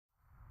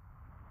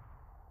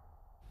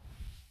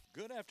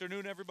Good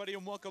afternoon, everybody,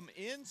 and welcome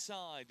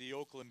inside the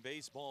Oakland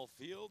baseball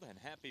field. And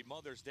happy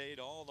Mother's Day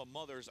to all the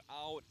mothers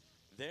out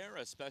there.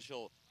 A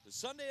special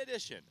Sunday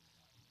edition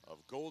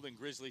of Golden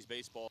Grizzlies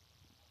baseball.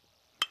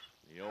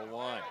 The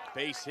 0-1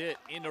 base hit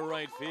into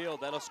right field.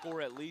 That'll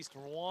score at least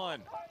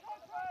one.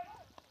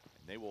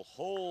 And they will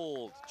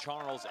hold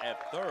Charles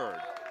at third.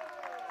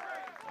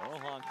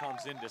 Rohan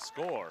comes in to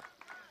score.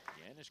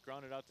 Yanish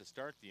grounded out to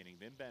start the inning.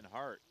 Then Ben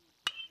Hart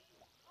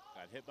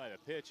got hit by the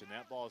pitch, and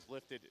that ball is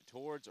lifted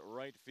towards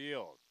right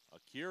field.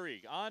 Akiri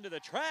onto the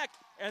track,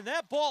 and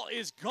that ball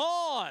is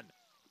gone.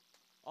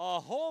 A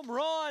home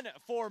run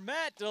for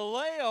Matt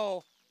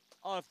DeLeo.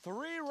 A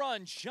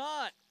three-run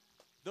shot.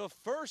 The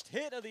first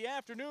hit of the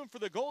afternoon for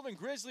the Golden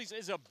Grizzlies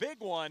is a big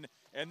one,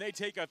 and they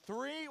take a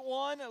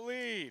 3-1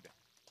 lead.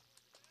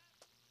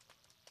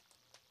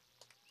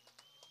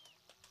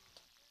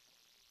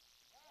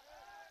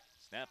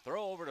 Snap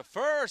throw over to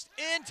first.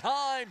 In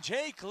time,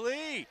 Jake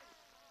Lee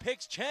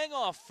picks Chang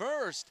off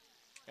first,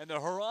 and the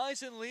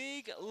Horizon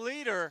League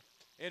leader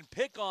in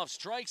pickoff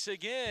strikes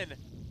again.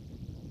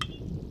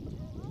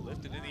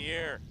 Lifted in the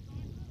air,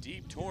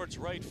 deep towards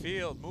right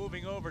field,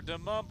 moving over.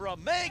 Demumbra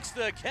makes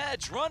the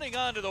catch, running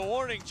onto the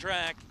warning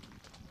track.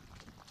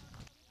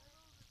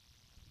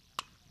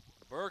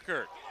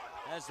 Burkert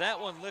has that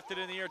one lifted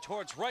in the air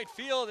towards right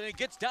field, and it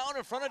gets down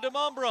in front of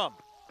Demumbra.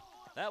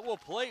 That will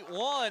plate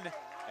one,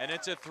 and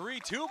it's a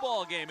 3-2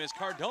 ball game as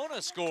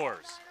Cardona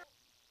scores.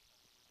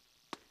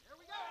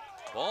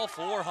 Ball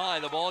four high,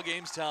 the ball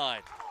game's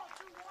tied.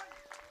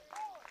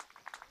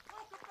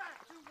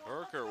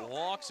 Burkert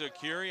walks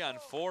Akiri on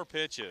 4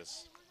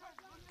 pitches.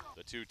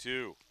 The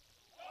 2-2.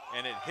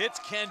 And it hits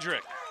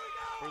Kendrick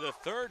for the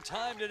third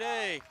time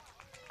today.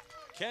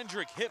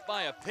 Kendrick hit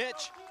by a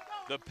pitch.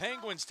 The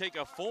Penguins take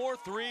a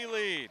 4-3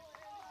 lead.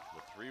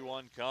 The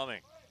 3-1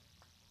 coming.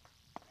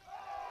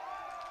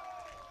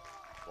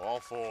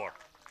 Ball four.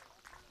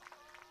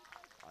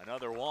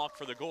 Another walk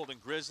for the Golden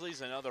Grizzlies,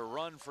 another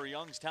run for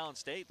Youngstown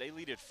State. They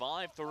lead at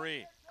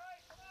 5-3.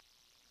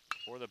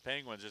 For the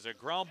Penguins, there's a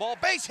ground ball,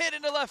 base hit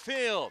into left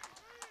field.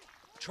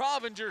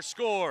 Trovinger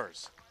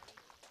scores.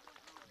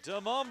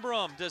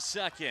 Demumbrum to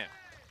second.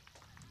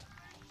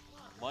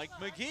 Mike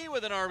McGee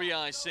with an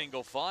RBI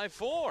single,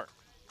 5-4.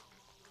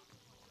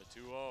 The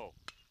 2-0.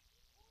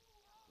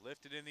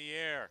 Lifted in the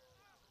air,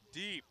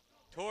 deep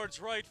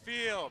towards right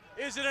field.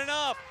 Is it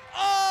enough?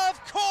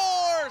 Of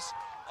course!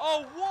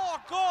 A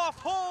walk-off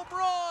home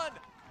run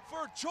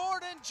for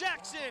Jordan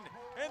Jackson,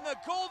 and the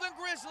Golden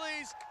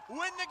Grizzlies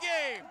win the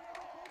game.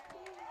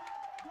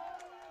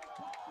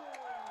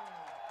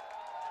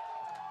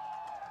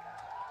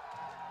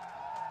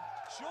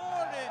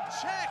 Jordan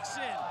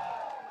Jackson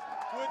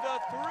with a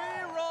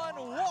 3-run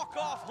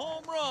walk-off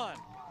home run.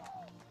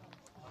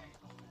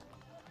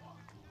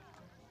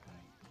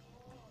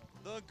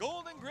 The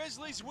Golden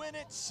Grizzlies win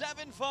it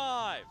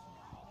 7-5.